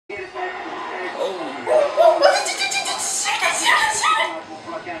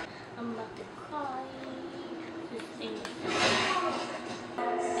I'm about to cry. This thing. Oh,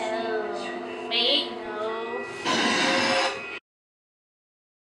 wait, no.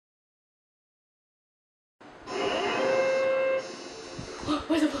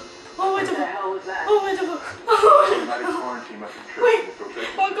 What the fuck? Oh, what the fuck? Oh, what the fuck? Oh, wait,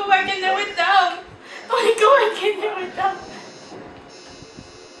 I'll go back in there with them. I'll go back in there with them.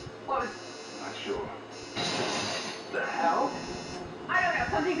 What? Not sure. The hell? I don't know.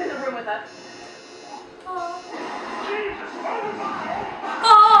 Something's in the room with us. Jesus!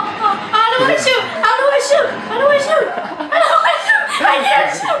 How do I shoot? How do I shoot? How do I shoot? How do I shoot? I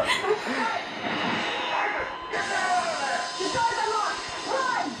can't shoot.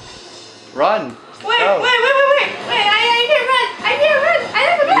 Run! Wait, Go. wait! I can't run! I can't run! I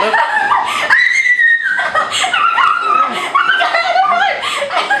have to run!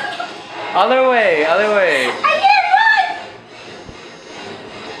 Other way! Other way! I can't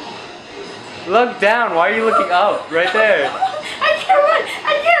run! Look down! Why are you looking up? Right there! I can't run!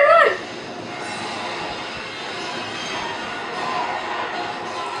 I can't run!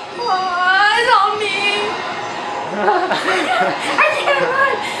 Oh, it's on me! I can't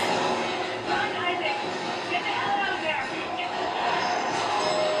run!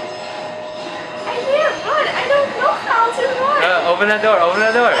 I don't know how to run. Open that door, open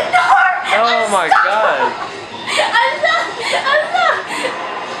that door. Oh my god. I'm stuck.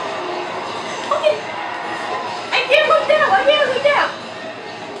 Okay. I can't look down.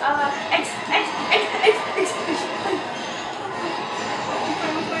 X.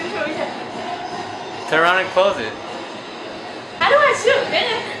 Turn around and close it. How do I shoot,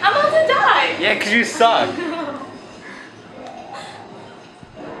 man? I'm about to die. Yeah, because you suck.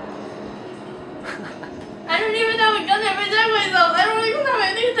 I don't even have a gun to protect myself. I don't even have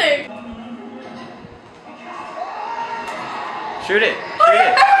anything. Shoot it. Oh, Shoot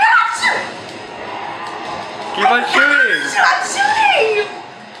yeah, it. I forgot to shoot. Keep on shooting. I'm shooting.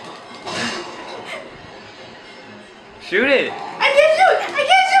 Shoot it. I can't shoot.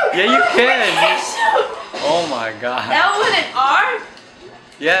 Yeah, you can. I can't shoot. Oh my god. That was an R?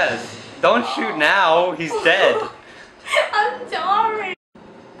 Yes. Don't shoot now. He's dead. I'm sorry.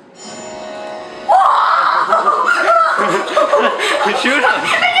 Shoot him.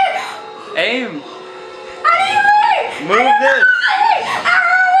 Aim. Anyway. Move this.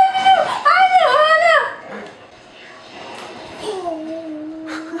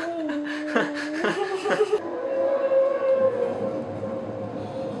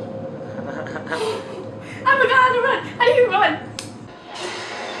 I forgot how to run. How do you run?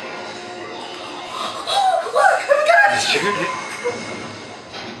 Look, I forgot how to Shoot it.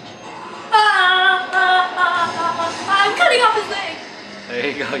 I'm cutting off his leg. There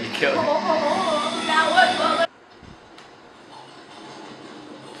you go. You killed him. That was well.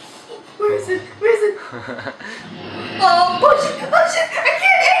 Where is it? Oh shit! I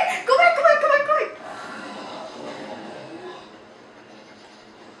can't aim! Go back!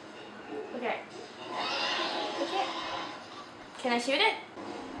 Okay. Can I shoot it?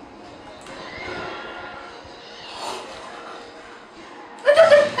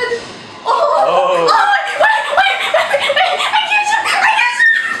 Oh. Wait! I can't shoot!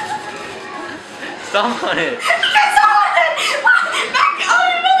 Stop on it. Back! Oh,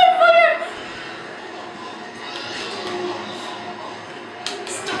 you motherfucker!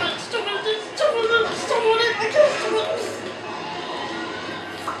 Stop it! I can't stop it!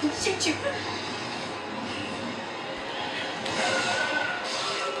 Fucking shoot you!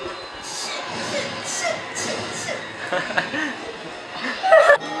 Shit!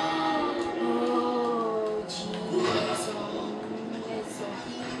 Oh, Jesus.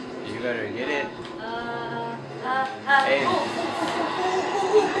 You better get it. Aim.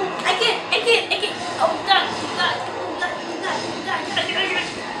 I can't. Oh, God.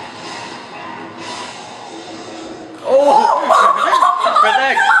 Oh! Press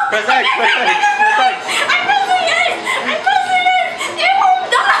X! I'm pressing it! It won't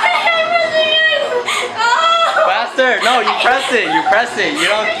die! I'm pressing it! Oh! Faster! No, you press it! You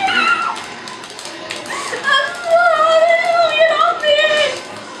don't... I'm sorry! Get off me!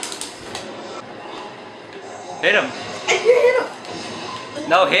 Hit him! I can't hit him!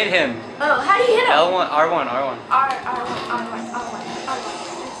 No, hit him! Oh, how do you hit him? L1, R1. R1.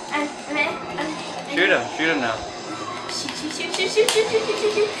 And Shoot him now. Shoot.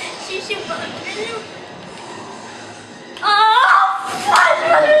 Oh, fuck!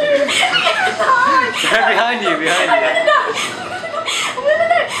 Right behind you. I'm gonna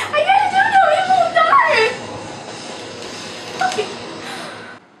die. I gotta do no, he won't die. Okay.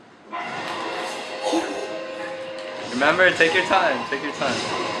 Remember, take your time. Take your time.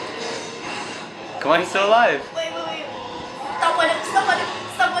 Come on, he's still alive. Wait. Stop on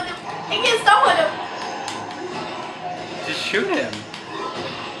him. I can't stop on him. Just shoot him.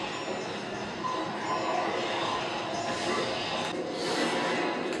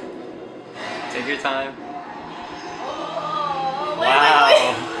 Take your time. Oh, wait.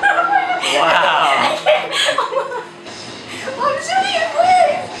 Wow. I'm shooting his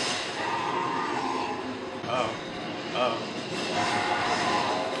legs. Oh.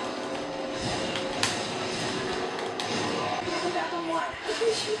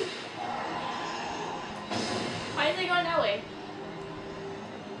 Why is it going that way?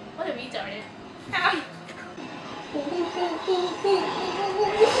 What a retarded.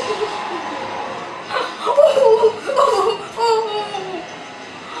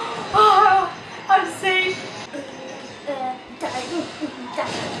 I'm safe.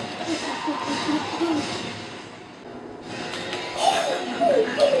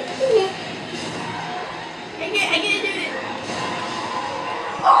 I can't do it.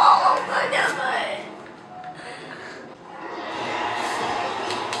 Oh my God.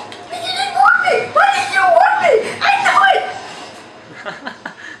 You didn't want me! Why did you want me? I know it!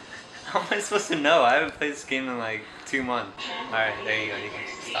 How am I supposed to know? I haven't played this game in like 2 months. Alright, there you go. You can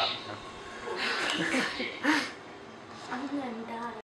stop now. I'm gonna die.